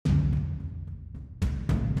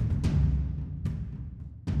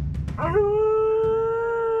My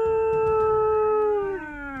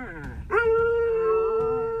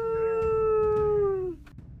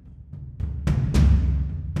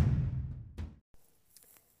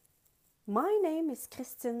name is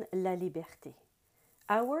Kathryn Stoyles.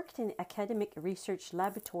 I worked in academic research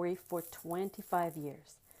laboratory for 25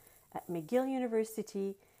 years at McGill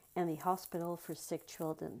University and the Hospital for Sick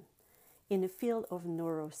Children in the field of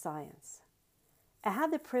neuroscience. I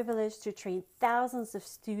had the privilege to train thousands of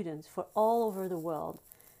students from all over the world,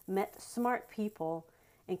 met smart people,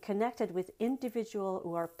 and connected with individuals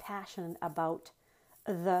who are passionate about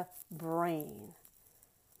the brain.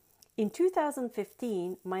 In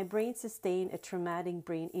 2015, my brain sustained a traumatic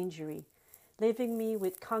brain injury, leaving me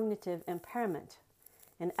with cognitive impairment.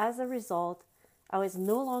 And as a result, I was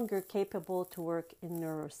no longer capable to work in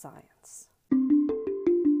neuroscience.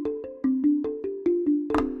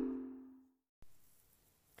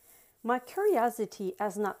 My curiosity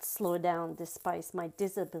has not slowed down despite my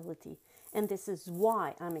disability, and this is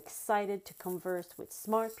why I'm excited to converse with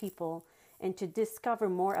smart people and to discover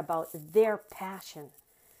more about their passion.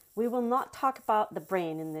 We will not talk about the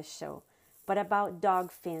brain in this show, but about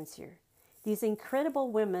dog fancier. These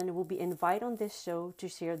incredible women will be invited on this show to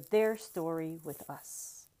share their story with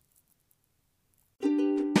us.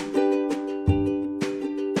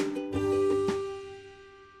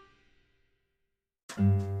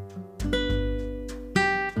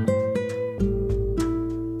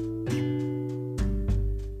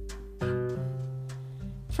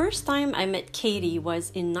 First time I met Katie was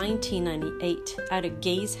in 1998 at a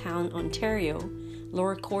Gazehound, Ontario,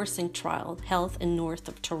 Lower coursing trial held in north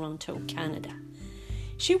of Toronto, Canada.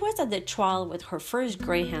 She was at the trial with her first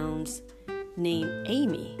greyhounds named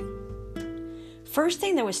Amy. First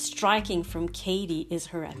thing that was striking from Katie is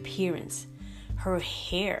her appearance. Her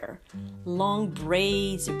hair, long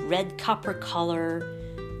braids, red copper color.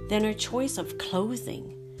 Then her choice of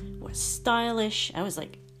clothing was stylish. I was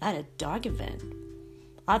like at a dog event.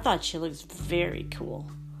 I thought she looks very cool.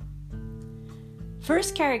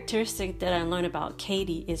 First characteristic that I learned about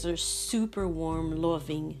Katie is her super warm,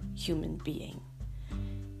 loving human being.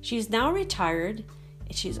 She's now retired,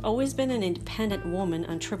 and she's always been an independent woman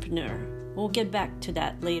entrepreneur. We'll get back to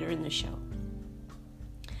that later in the show.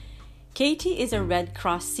 Katie is a Red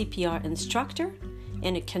Cross CPR instructor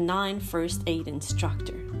and a canine first aid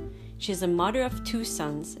instructor. She's a mother of 2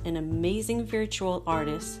 sons, an amazing virtual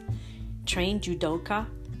artist, trained judoka,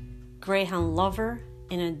 greyhound lover,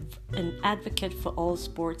 and an advocate for all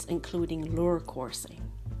sports, including lure coursing.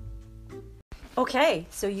 Okay,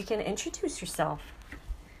 so you can introduce yourself.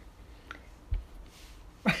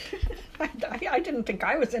 I didn't think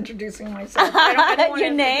I was introducing myself. I don't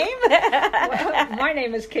Your name? Well, my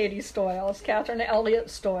name is Katie Stoyles, Kathryn Elliott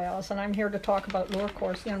Stoyles, and I'm here to talk about lure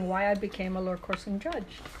coursing and why I became a lure coursing judge.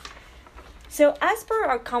 So as per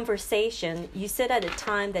our conversation, you said at the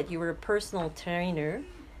time that you were a personal trainer,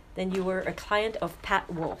 then you were a client of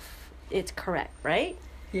Pat Wolf. It's correct, right?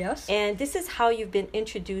 Yes. And this is how you've been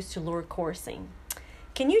introduced to lure coursing.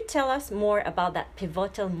 Can you tell us more about that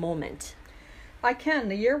pivotal moment? I can.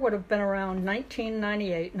 The year would have been around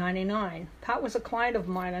 1998-99. Pat was a client of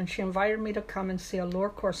mine, and she invited me to come and see a lure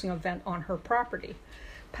coursing event on her property.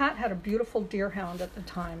 Pat had a beautiful deerhound at the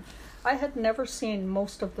time. I had never seen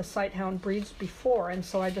most of the sighthound breeds before, and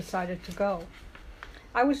so I decided to go.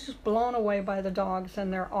 I was just blown away by the dogs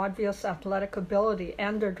and their obvious athletic ability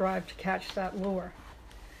and their drive to catch that lure.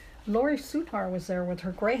 Lori Sutar was there with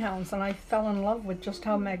her greyhounds, and I fell in love with just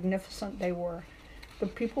how magnificent they were. The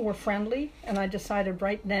people were friendly, and I decided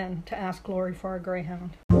right then to ask Lori for a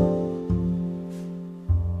greyhound.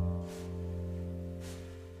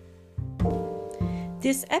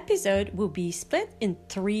 This episode will be split in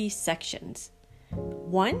 3 sections.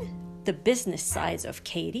 1, the business side of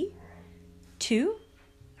Katie. 2,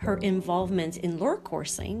 her involvement in lure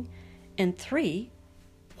coursing. And 3,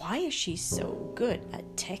 why is she so good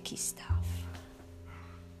at techie stuff?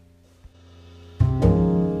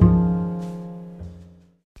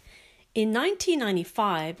 In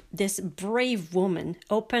 1995, this brave woman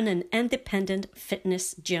opened an independent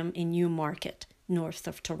fitness gym in Newmarket, north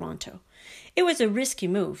of Toronto. It was a risky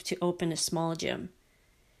move to open a small gym.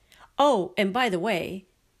 Oh, and by the way,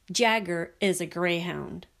 Jagger is a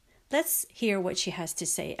greyhound. Let's hear what she has to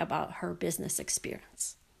say about her business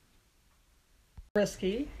experience.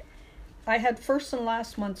 Risky. I had first and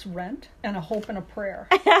last month's rent and a hope and a prayer.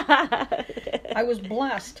 I was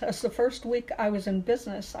blessed, as the first week I was in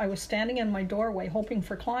business, I was standing in my doorway hoping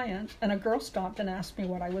for clients, and a girl stopped and asked me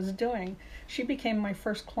what I was doing. She became my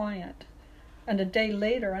first client, and a day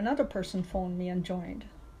later another person phoned me and joined.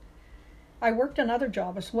 I worked another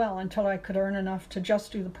job as well until I could earn enough to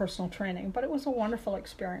just do the personal training, but it was a wonderful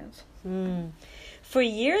experience. For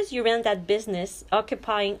years, you ran that business,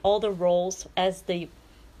 occupying all the roles as the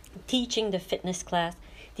teaching the fitness class,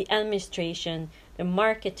 the administration, the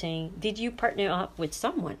marketing. Did you partner up with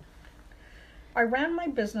someone? I ran my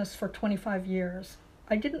business for 25 years.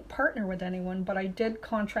 I didn't partner with anyone, but I did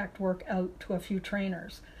contract work out to a few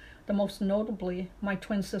trainers, the most notably my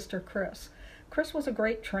twin sister, Chris. Chris was a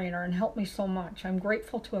great trainer and helped me so much. I'm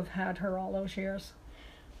grateful to have had her all those years.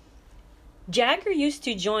 Jagger used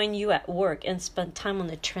to join you at work and spend time on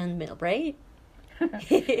the treadmill, right?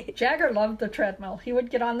 Jagger loved the treadmill. He would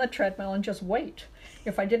get on the treadmill and just wait.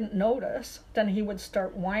 If I didn't notice, then he would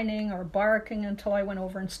start whining or barking until I went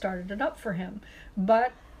over and started it up for him.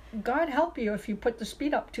 But God help you if you put the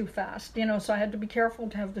speed up too fast, so I had to be careful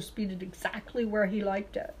to have the speed at exactly where he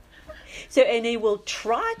liked it. So, and he will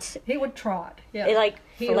trot? He would trot, yeah.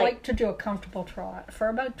 He liked to do a comfortable trot for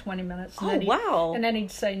about 20 minutes. And wow. And then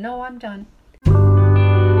he'd say, "No, I'm done."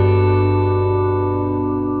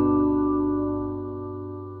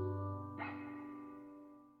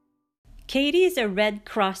 Katie is a Red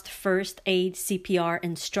Cross first aid CPR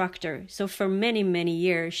instructor. So for many, many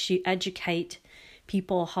years, she educates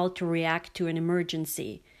people how to react to an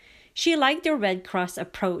emergency. She liked the Red Cross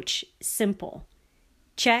approach, simple.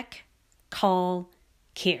 Check, call,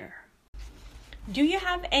 care. Do you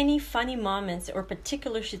have any funny moments or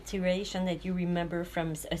particular situation that you remember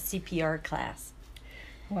from a CPR class?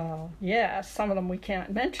 Well, yeah, some of them we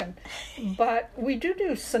can't mention. But we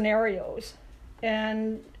do scenarios.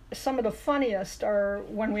 And some of the funniest are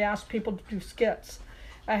when we ask people to do skits.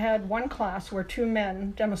 I had one class where two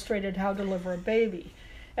men demonstrated how to deliver a baby.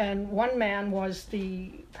 And one man was the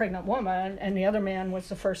pregnant woman and the other man was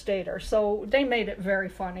the first aider. So they made it very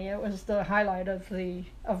funny. It was the highlight of the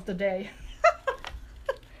day.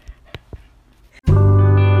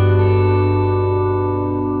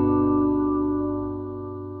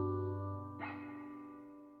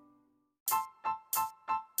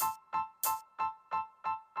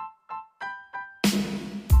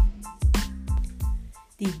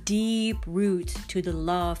 The deep root to the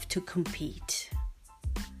love to compete.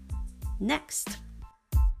 Next.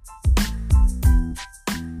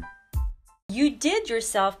 You did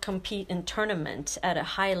yourself compete in tournaments at a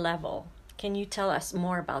high level. Can you tell us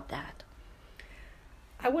more about that?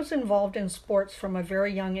 I was involved in sports from a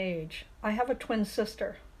very young age. I have a twin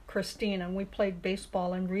sister, Christine, and we played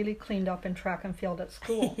baseball and really cleaned up in track and field at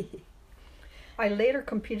school. I later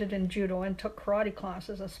competed in judo and took karate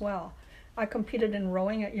classes as well. I competed in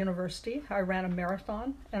rowing at university, I ran a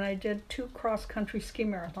marathon, and I did 2 cross-country ski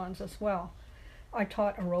marathons as well. I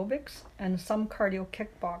taught aerobics and some cardio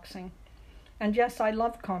kickboxing. And yes, I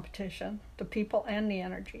loved competition, the people and the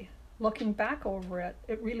energy. Looking back over it,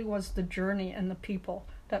 it really was the journey and the people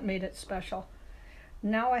that made it special.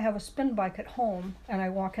 Now I have a spin bike at home, and I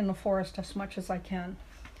walk in the forest as much as I can.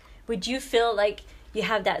 Would you feel like you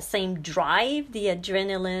have that same drive, the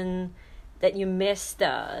adrenaline that you missed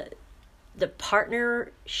the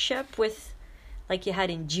partnership with, like you had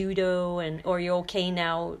in judo, or you're okay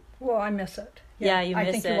now? Well, I miss it. Yeah, you miss it.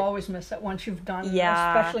 I think you always miss it once you've done,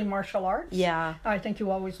 especially martial arts. Yeah. I think you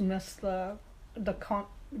always miss the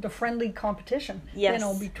friendly competition,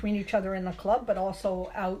 yes. Between each other in the club, but also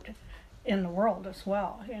out in the world as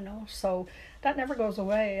well, So that never goes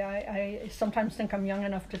away. I sometimes think I'm young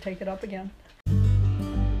enough to take it up again.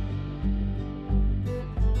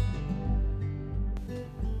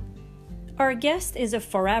 Our guest is a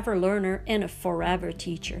forever learner and a forever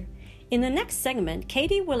teacher. In the next segment,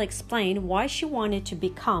 Katie will explain why she wanted to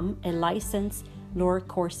become a licensed lure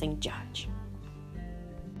coursing judge.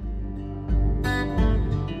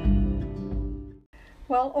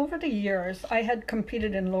 Well, over the years, I had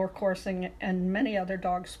competed in lure coursing and many other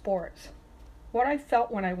dog sports. What I felt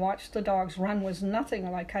when I watched the dogs run was nothing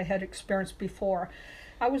like I had experienced before.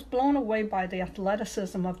 I was blown away by the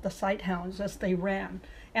athleticism of the sighthounds as they ran,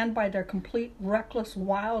 and by their complete, reckless,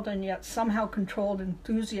 wild, and yet somehow controlled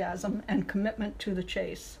enthusiasm and commitment to the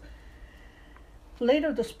chase.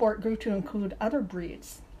 Later, the sport grew to include other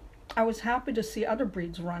breeds. I was happy to see other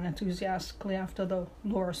breeds run enthusiastically after the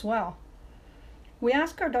lure as well. We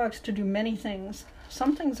ask our dogs to do many things.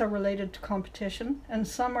 Some things are related to competition, and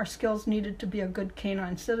some are skills needed to be a good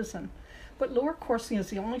canine citizen. But lure coursing is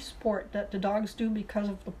the only sport that the dogs do because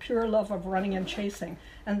of the pure love of running and chasing,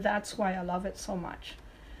 and that's why I love it so much.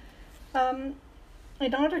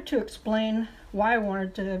 In order to explain why I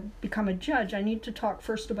wanted to become a judge, I need to talk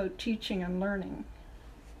first about teaching and learning.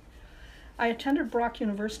 I attended Brock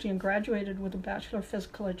University and graduated with a Bachelor of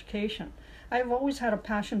Physical Education. I have always had a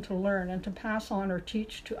passion to learn and to pass on or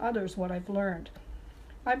teach to others what I've learned.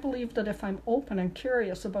 I believe that if I'm open and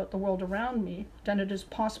curious about the world around me, then it is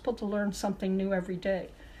possible to learn something new every day.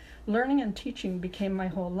 Learning and teaching became my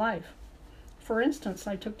whole life. For instance,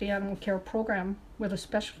 I took the animal care program with a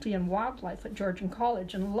specialty in wildlife at Georgian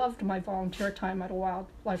College and loved my volunteer time at a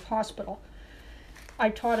wildlife hospital. I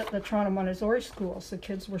taught at the Toronto Montessori schools. The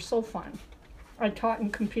kids were so fun. I taught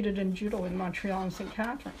and competed in judo in Montreal and St.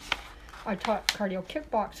 Catharines. I taught cardio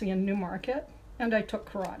kickboxing in Newmarket, and I took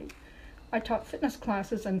karate. I taught fitness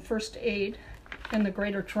classes and first aid in the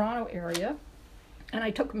Greater Toronto area, and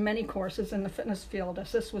I took many courses in the fitness field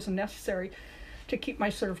as this was necessary to keep my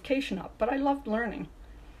certification up, but I loved learning.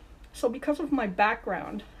 So because of my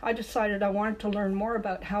background, I decided I wanted to learn more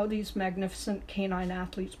about how these magnificent canine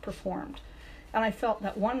athletes performed. And I felt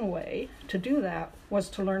that one way to do that was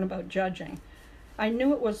to learn about judging. I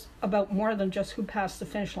knew it was about more than just who passed the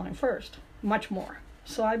finish line first, much more.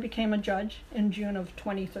 So I became a judge in June of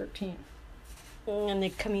 2013. And the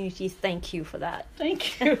community, thank you for that.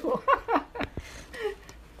 Thank you.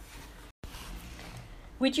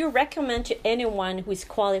 Would you recommend to anyone who is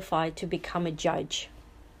qualified to become a judge?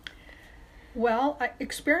 Well,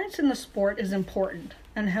 experience in the sport is important,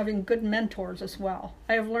 and having good mentors as well.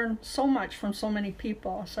 I have learned so much from so many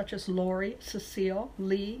people, such as Lori, Cecile,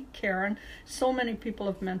 Lee, Karen. So many people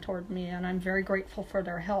have mentored me, and I'm very grateful for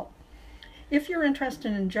their help. If you're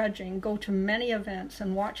interested in judging, go to many events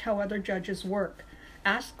and watch how other judges work.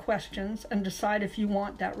 Ask questions and decide if you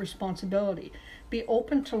want that responsibility. Be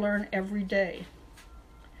open to learn every day.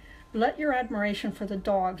 Let your admiration for the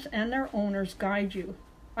dogs and their owners guide you.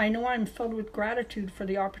 I know I'm filled with gratitude for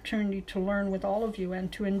the opportunity to learn with all of you and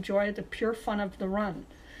to enjoy the pure fun of the run.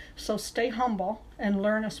 So stay humble and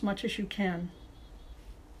learn as much as you can.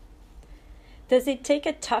 Does it take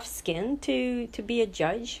a tough skin to be a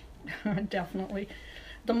judge? Definitely.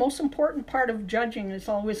 The most important part of judging is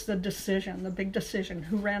always the decision, the big decision,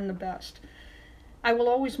 who ran the best. I will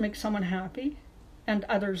always make someone happy and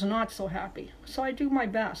others not so happy, so I do my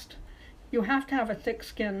best. You have to have a thick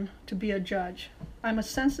skin to be a judge. I'm a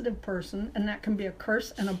sensitive person, and that can be a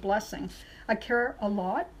curse and a blessing. I care a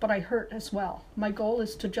lot, but I hurt as well. My goal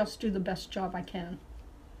is to just do the best job I can.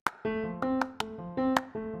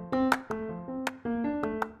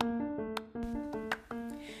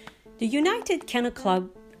 The United Kennel Club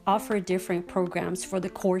offer different programs for the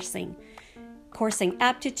coursing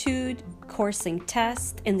aptitude, coursing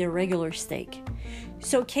test, and the regular stake.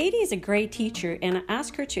 So Katie is a great teacher, and I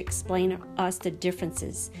asked her to explain us the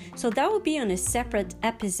differences. So that will be on a separate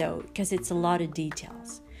episode because it's a lot of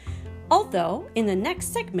details. Although in the next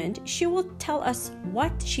segment, she will tell us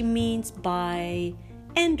what she means by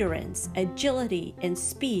endurance, agility, and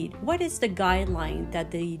speed. What is the guideline that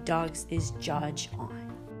the dogs is judged on?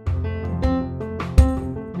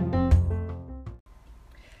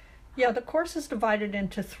 Yeah, the course is divided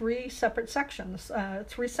into three separate sections,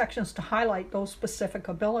 to highlight those specific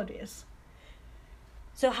abilities.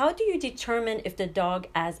 So how do you determine if the dog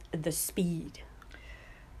has the speed?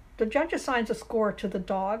 The judge assigns a score to the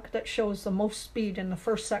dog that shows the most speed in the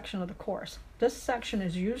first section of the course. This section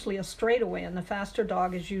is usually a straightaway, and the faster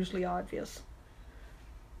dog is usually obvious.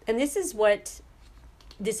 And this is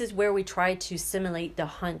where we try to simulate the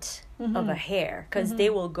hunt of a hare, because they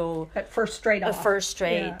will go at first straight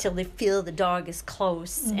till they feel the dog is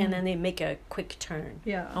close, and then they make a quick turn.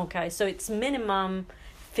 Yeah. Okay, so it's minimum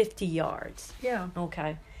 50 yards. Yeah.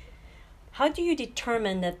 Okay. How do you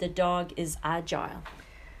determine that the dog is agile?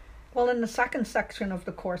 Well, in the second section of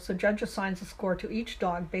the course, the judge assigns a score to each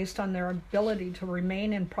dog based on their ability to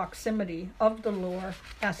remain in proximity of the lure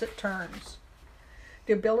as it turns.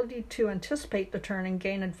 The ability to anticipate the turn and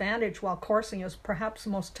gain advantage while coursing is perhaps the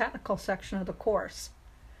most technical section of the course.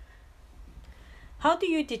 How do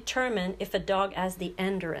you determine if a dog has the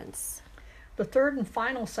endurance? The third and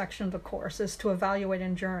final section of the course is to evaluate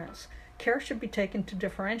endurance. Care should be taken to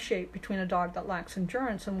differentiate between a dog that lacks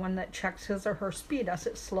endurance and one that checks his or her speed as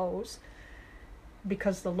it slows,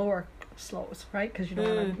 because the lure slows, right? Because you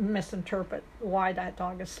don't want to misinterpret why that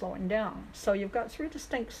dog is slowing down. So you've got three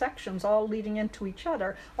distinct sections all leading into each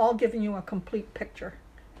other, all giving you a complete picture.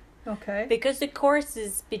 Okay? Because the course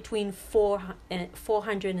is between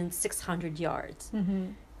 400 and 600 yards.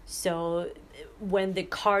 So when the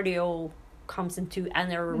cardio comes into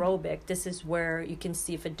anaerobic, this is where you can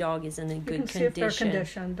see if a dog is in a good condition. You can see if they're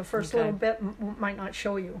conditioned. The first little bit might not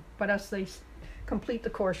show you, but as they complete the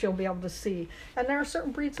course, you'll be able to see. And there are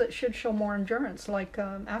certain breeds that should show more endurance, like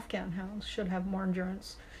Afghan hounds should have more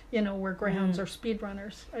endurance, where greyhounds are speed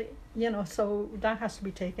runners, so that has to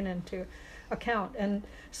be taken into account. And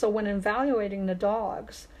so when evaluating the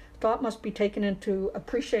dogs, thought must be taken into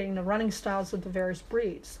appreciating the running styles of the various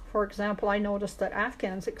breeds. For example, I noticed that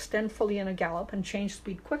Afghans extend fully in a gallop and change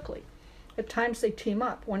speed quickly. At times they team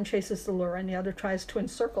up. One chases the lure and the other tries to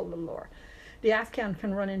encircle the lure. The Afghan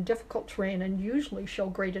can run in difficult terrain and usually show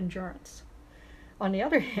great endurance. On the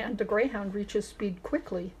other hand, the greyhound reaches speed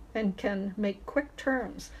quickly and can make quick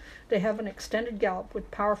turns. They have an extended gallop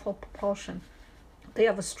with powerful propulsion. They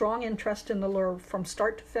have a strong interest in the lure from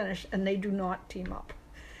start to finish, and they do not team up.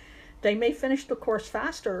 They may finish the course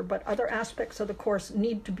faster, but other aspects of the course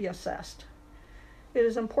need to be assessed. It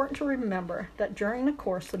is important to remember that during the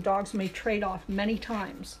course, the dogs may trade off many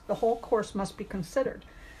times. The whole course must be considered.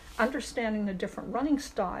 Understanding the different running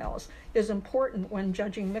styles is important when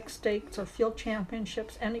judging mixed stakes or field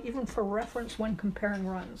championships, and even for reference when comparing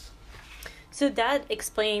runs. So that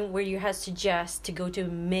explains where you have suggest to go to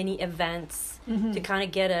many events to kind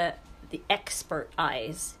of get the expert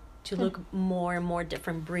eyes to look more and more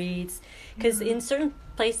different breeds. Because in certain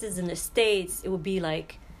places in the States, it would be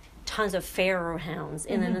like tons of Pharaoh hounds,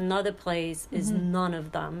 and then another place is none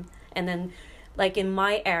of them. And then, like in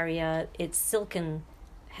my area, it's Silken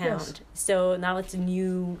hound. Yes. So now it's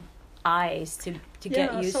new eyes to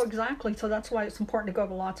get used. So exactly. So that's why it's important to go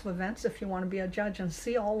to lots of events if you want to be a judge and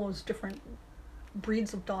see all those different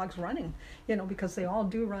breeds of dogs running, because they all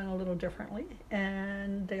do run a little differently,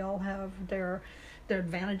 and they all have their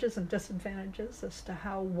advantages and disadvantages as to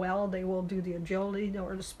how well they will do the agility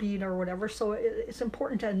or the speed or whatever. So it's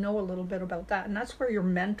important to know a little bit about that, and that's where your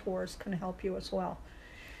mentors can help you as well,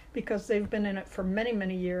 because they've been in it for many,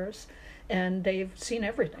 many years, and they've seen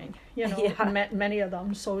everything, met many of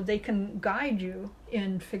them, so they can guide you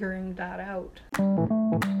in figuring that out.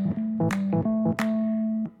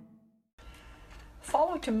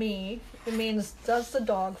 Follow to me, it means, does the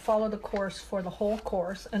dog follow the course for the whole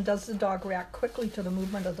course, and does the dog react quickly to the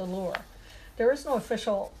movement of the lure? There is no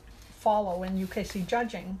official follow in UKC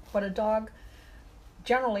judging, but a dog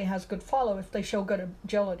generally has good follow if they show good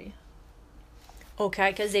agility.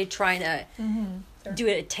 Okay, because they're trying to do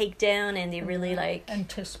a takedown, and they really like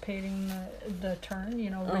anticipating the turn,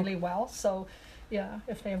 really well. So,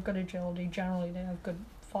 if they have good agility, generally they have good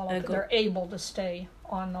follow. They're able to stay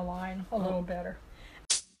on the line a little better.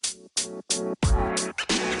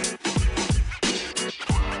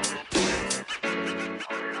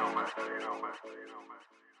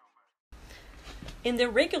 In the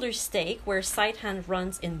regular stake, where sight hand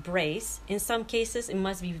runs in brace, in some cases it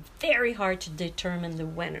must be very hard to determine the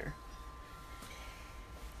winner.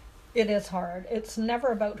 It is hard. It's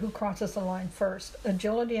never about who crosses the line first.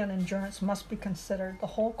 Agility and endurance must be considered. The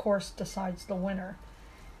whole course decides the winner.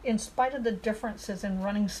 In spite of the differences in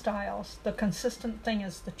running styles, the consistent thing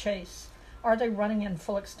is the chase. Are they running in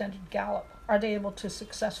full extended gallop? Are they able to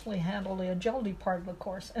successfully handle the agility part of the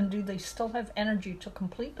course? And do they still have energy to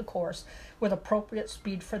complete the course with appropriate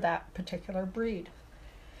speed for that particular breed?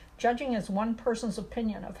 Judging is one person's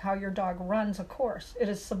opinion of how your dog runs a course. It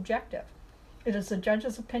is subjective. It is the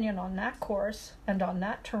judge's opinion on that course and on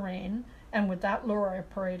that terrain and with that lure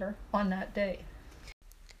operator on that day.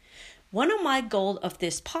 One of my goals of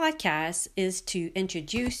this podcast is to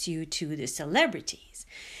introduce you to the celebrities.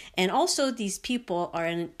 And also these people are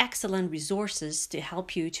an excellent resources to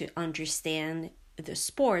help you to understand the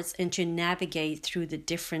sports and to navigate through the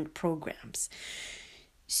different programs.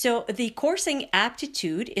 So the coursing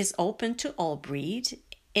aptitude is open to all breed,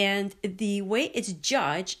 and the way it's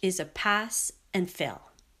judged is a pass and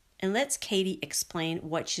fail. And let's Katie explain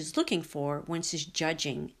what she's looking for when she's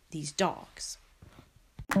judging these dogs.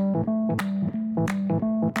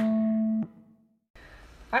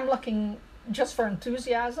 I'm looking just for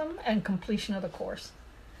enthusiasm and completion of the course.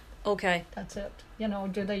 Okay. That's it.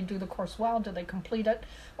 Do they do the course well? Do they complete it?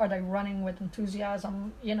 Are they running with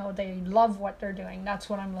enthusiasm? They love what they're doing. That's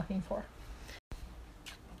what I'm looking for.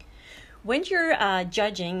 When you're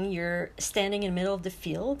judging, you're standing in the middle of the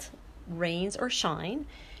field, rains or shine.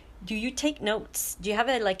 Do you take notes? Do you have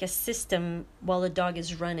a system while the dog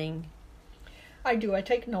is running? I do. I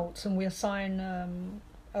take notes, and we assign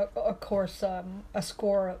a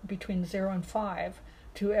score between 0 and 5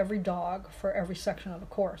 to every dog for every section of the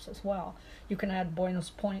course as well. You can add bonus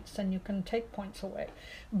points and you can take points away,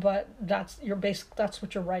 but that's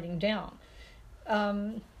what you're writing down.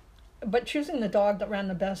 But choosing the dog that ran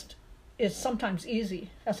the best is sometimes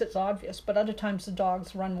easy, as it's obvious, but other times the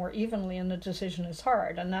dogs run more evenly and the decision is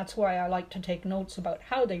hard, and that's why I like to take notes about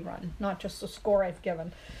how they run, not just the score I've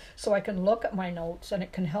given, so I can look at my notes and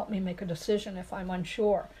it can help me make a decision if I'm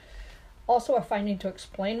unsure. Also, if I need to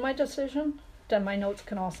explain my decision, then my notes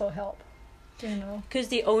can also help. you know. Because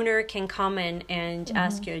the owner can come in and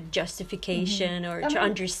ask you a justification or to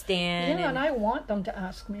understand. Yeah, and I want them to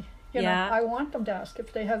ask me. You know, I want them to ask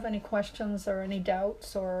if they have any questions or any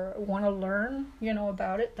doubts or want to learn, you know,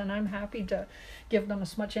 about it. Then I'm happy to give them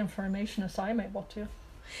as much information as I'm able to.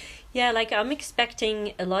 Yeah, like I'm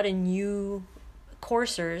expecting a lot of new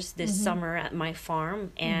coursers this summer at my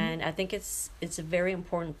farm, and I think it's a very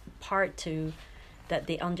important part to that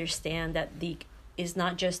they understand that is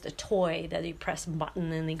not just a toy that you press a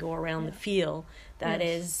button and they go around the field. That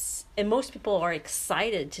is, and most people are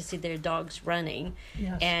excited to see their dogs running,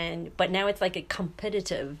 but now it's like a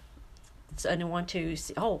competitive. So I don't want to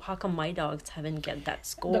see, how come my dogs haven't get that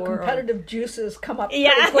score? The competitive juices come up pretty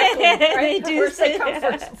quickly, right? First they come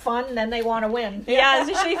for fun, then they want to win. Yeah,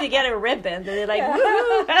 especially if you get a ribbon, they're like,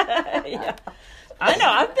 woo! I know,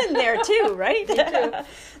 I've been there too, right? Me too.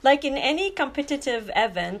 Like in any competitive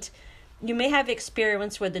event, you may have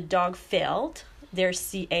experience where the dog failed their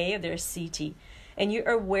CA or their CT, and you're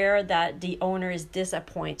aware that the owner is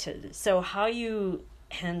disappointed. So how you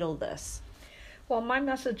handle this? Well, my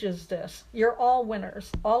message is this. You're all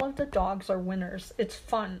winners. All of the dogs are winners. It's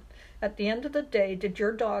fun. At the end of the day, did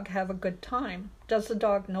your dog have a good time? Does the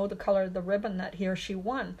dog know the color of the ribbon that he or she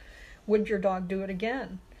won? Would your dog do it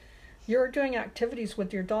again? You're doing activities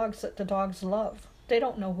with your dogs that the dogs love. They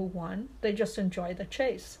don't know who won. They just enjoy the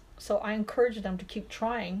chase. So I encourage them to keep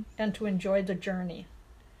trying and to enjoy the journey.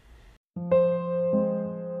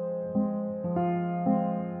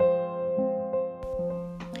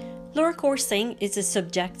 Lure coursing is a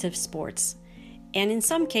subjective sport, and in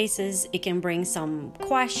some cases it can bring some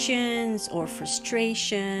questions or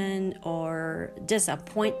frustration or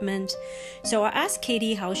disappointment. So I asked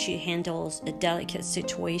Katie how she handles a delicate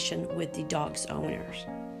situation with the dog's owners.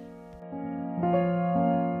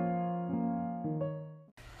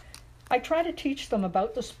 I try to teach them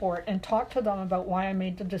about the sport and talk to them about why I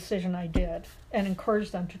made the decision I did and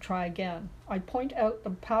encourage them to try again. I point out the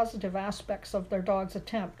positive aspects of their dog's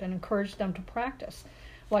attempt and encourage them to practice.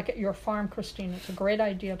 Like at your farm, Christine, it's a great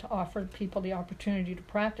idea to offer people the opportunity to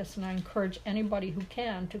practice, and I encourage anybody who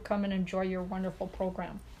can to come and enjoy your wonderful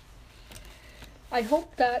program. I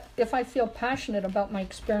hope that if I feel passionate about my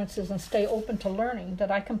experiences and stay open to learning,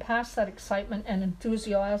 that I can pass that excitement and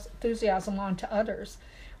enthusiasm on to others.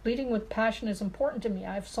 Leading with passion is important to me.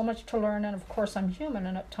 I have so much to learn, and of course I'm human,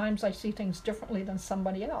 and at times I see things differently than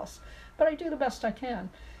somebody else. But I do the best I can.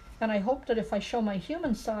 And I hope that if I show my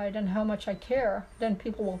human side and how much I care, then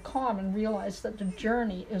people will calm and realize that the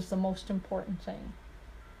journey is the most important thing,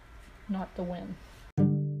 not the win.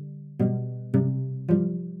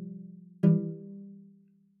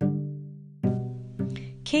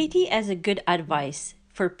 Katie has a good advice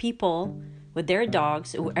for people with their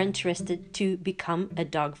dogs who are interested to become a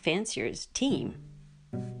dog fancier's team.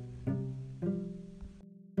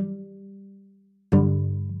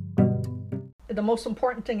 The most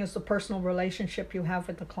important thing is the personal relationship you have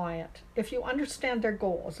with the client. If you understand their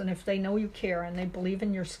goals and if they know you care and they believe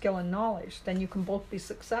in your skill and knowledge, then you can both be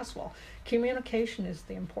successful. Communication is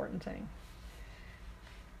the important thing.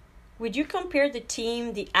 Would you compare the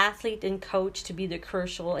team, the athlete, and coach to be the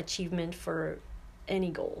crucial achievement for any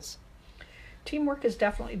goals? Teamwork is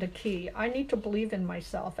definitely the key. I need to believe in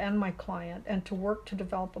myself and my client and to work to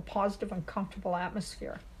develop a positive and comfortable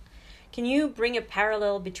atmosphere. Can you bring a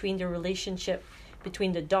parallel between the relationship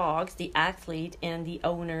between the dogs, the athlete, and the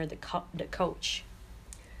owner, the coach?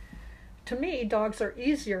 To me, dogs are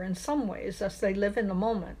easier in some ways as they live in the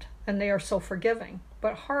moment and they are so forgiving,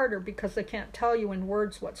 but harder because they can't tell you in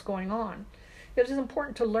words what's going on. It is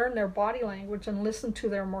important to learn their body language and listen to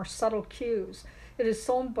their more subtle cues. It is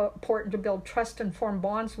so important to build trust and form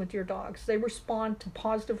bonds with your dogs. They respond to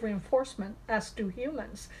positive reinforcement, as do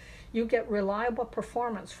humans. You get reliable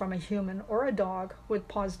performance from a human or a dog with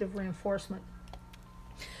positive reinforcement.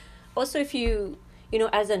 Also, if you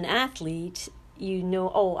as an athlete,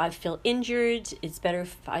 I feel injured, it's better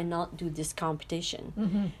if I not do this competition.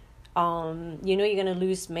 Mm-hmm. You're going to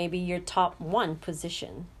lose maybe your top one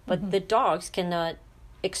position, but the dogs cannot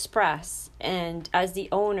express. And as the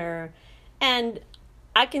owner, and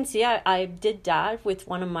I can see I did that with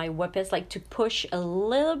one of my whippets, like to push a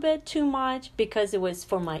little bit too much because it was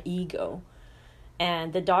for my ego.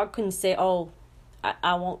 And the dog couldn't say,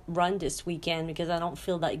 I won't run this weekend because I don't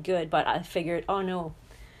feel that good. But I figured, oh no,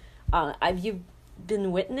 have you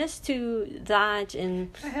been witness to that?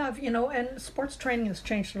 And I have, and sports training has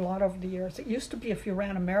changed a lot over the years. It used to be if you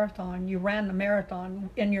ran a marathon, you ran the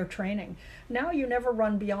marathon in your training. Now you never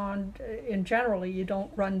run beyond, you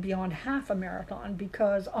don't run beyond half a marathon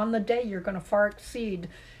because on the day you're going to far exceed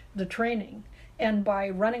the training. And by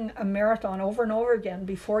running a marathon over and over again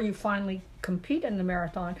before you finally compete in the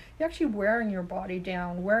marathon, you're actually wearing your body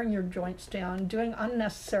down, wearing your joints down, doing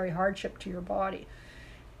unnecessary hardship to your body.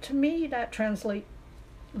 To me, that translates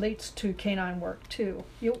to canine work too.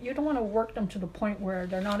 You don't want to work them to the point where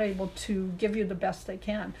they're not able to give you the best they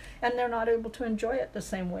can, and they're not able to enjoy it the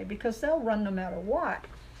same way, because they'll run no matter what,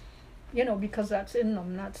 because that's in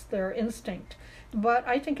them, that's their instinct. But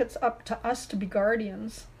I think it's up to us to be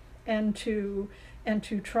guardians and to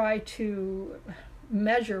try to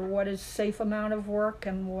measure what is safe amount of work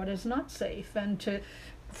and what is not safe. And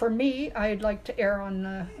for me, I'd like to err on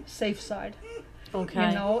the safe side. Okay.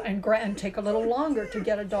 And take a little longer to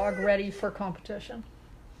get a dog ready for competition.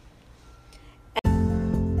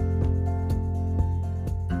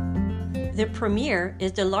 The premiere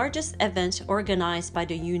is the largest event organized by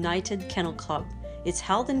the United Kennel Club. It's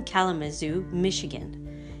held in Kalamazoo,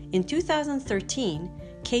 Michigan. In 2013,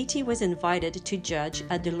 Katie was invited to judge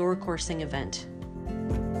at the lure coursing event.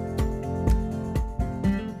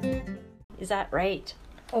 Is that right?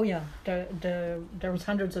 Oh yeah, there was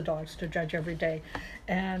hundreds of dogs to judge every day,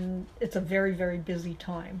 and it's a very, very busy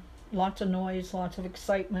time. Lots of noise, lots of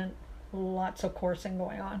excitement, lots of coursing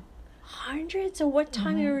going on. Hundreds? So what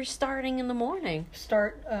time you were starting in the morning?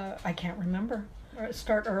 I can't remember.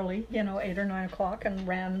 Start early, 8 or 9 o'clock, and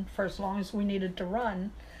ran for as long as we needed to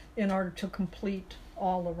run in order to complete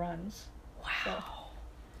all the runs. Wow. So.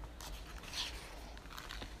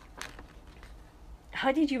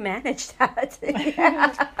 How did you manage that?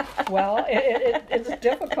 Well, it's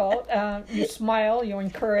difficult. You smile, you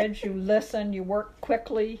encourage, you listen, you work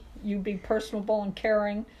quickly, you be personable and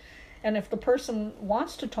caring. And if the person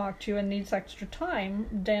wants to talk to you and needs extra time,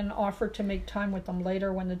 then offer to make time with them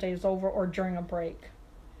later when the day is over or during a break.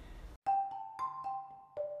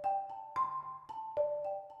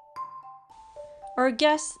 Our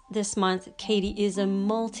guest this month, Katie, is a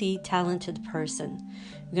multi-talented person.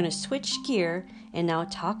 We're going to switch gear and now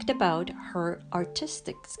talk about her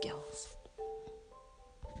artistic skills.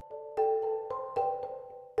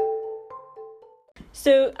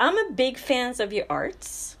 So I'm a big fan of your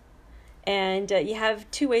arts, and you have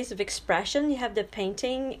two ways of expression. You have the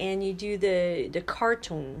painting and you do the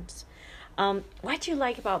cartoons. What do you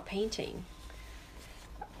like about painting?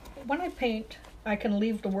 When I paint, I can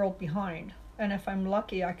leave the world behind. And if I'm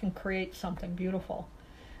lucky, I can create something beautiful.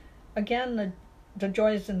 Again, the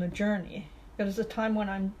joy is in the journey. It is a time when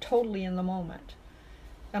I'm totally in the moment.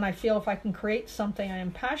 And I feel if I can create something I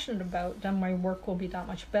am passionate about, then my work will be that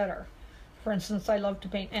much better. For instance, I love to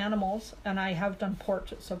paint animals, and I have done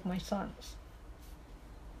portraits of my sons.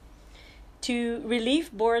 To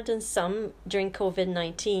relieve boredom during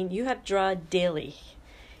COVID-19, you have drawn daily.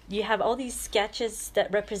 You have all these sketches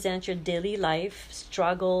that represent your daily life,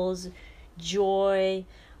 struggles, joy,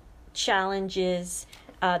 challenges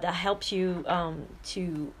that helps you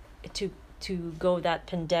to go that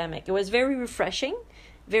pandemic. It was very refreshing,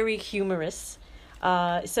 very humorous.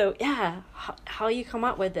 So yeah, how you come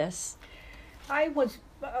up with this? I was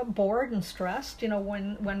bored and stressed,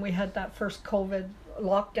 when we had that first COVID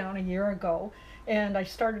lockdown a year ago, and I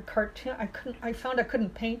started cartoon. I found I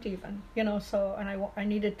couldn't paint even, so, and I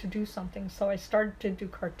needed to do something, so I started to do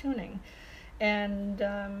cartooning, and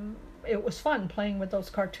it was fun playing with those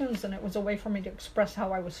cartoons, and it was a way for me to express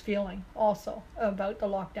how I was feeling also about the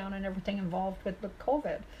lockdown and everything involved with the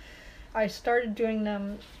COVID. I started doing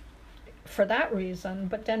them for that reason,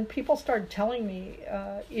 but then people started telling me,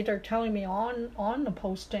 either telling me on the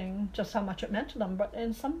posting just how much it meant to them, but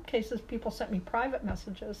in some cases people sent me private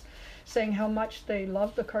messages saying how much they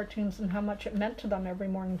loved the cartoons and how much it meant to them every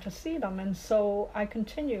morning to see them. And so I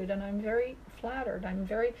continued, and I'm very flattered. I'm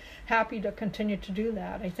very happy to continue to do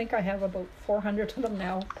that. I think I have about 400 of them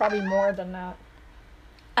now, probably more than that.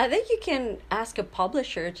 I think you can ask a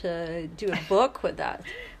publisher to do a book with that.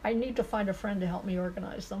 I need to find a friend to help me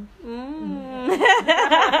organize them.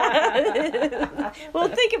 We'll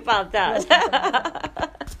think about that.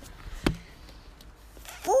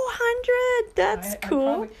 400? That's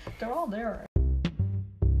cool. They're all there.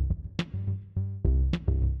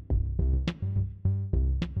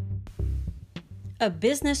 A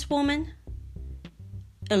businesswoman,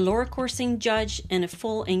 a lure coursing judge, and a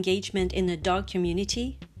full engagement in the dog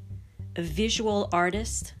community, a visual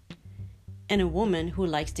artist, and a woman who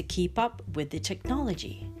likes to keep up with the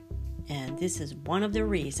technology. And this is one of the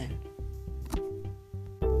reasons.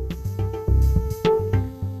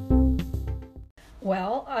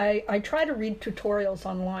 Well, I try to read tutorials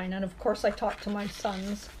online, and of course I talk to my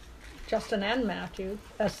sons, Justin and Matthew,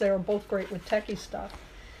 as they are both great with techie stuff.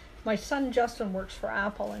 My son Justin works for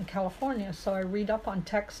Apple in California, so I read up on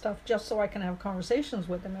tech stuff just so I can have conversations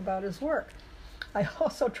with him about his work. I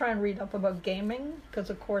also try and read up about gaming,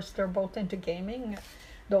 because of course they're both into gaming,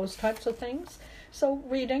 those types of things. So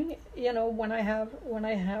reading, when I have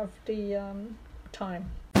the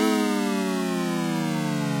time.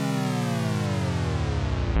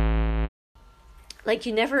 Like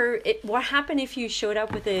what happened if you showed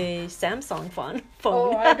up with a Samsung phone?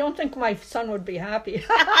 Oh, I don't think my son would be happy.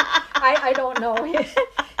 I don't know.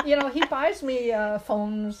 He buys me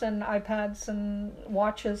phones and iPads and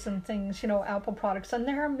watches and things, Apple products, and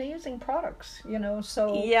they're amazing products,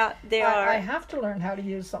 so yeah, they are. I have to learn how to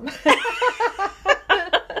use them.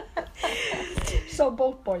 So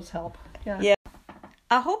both boys help. Yeah.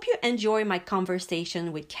 I hope you enjoy my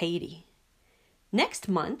conversation with Katie. Next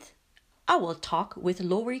month, I will talk with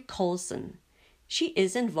Lori Colson. She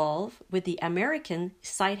is involved with the American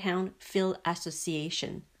Sighthound Field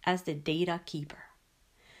Association as the data keeper.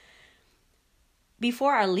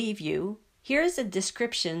 Before I leave you, here's a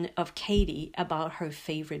description of Katie about her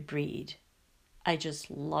favorite breed. I just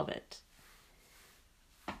love it.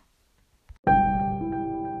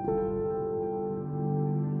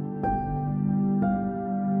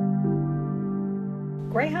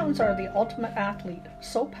 Greyhounds are the ultimate athlete,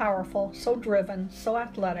 so powerful, so driven, so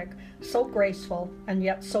athletic, so graceful, and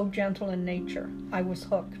yet so gentle in nature. I was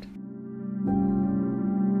hooked.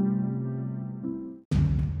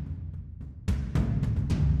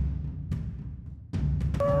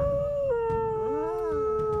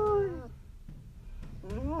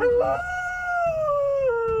 Hello.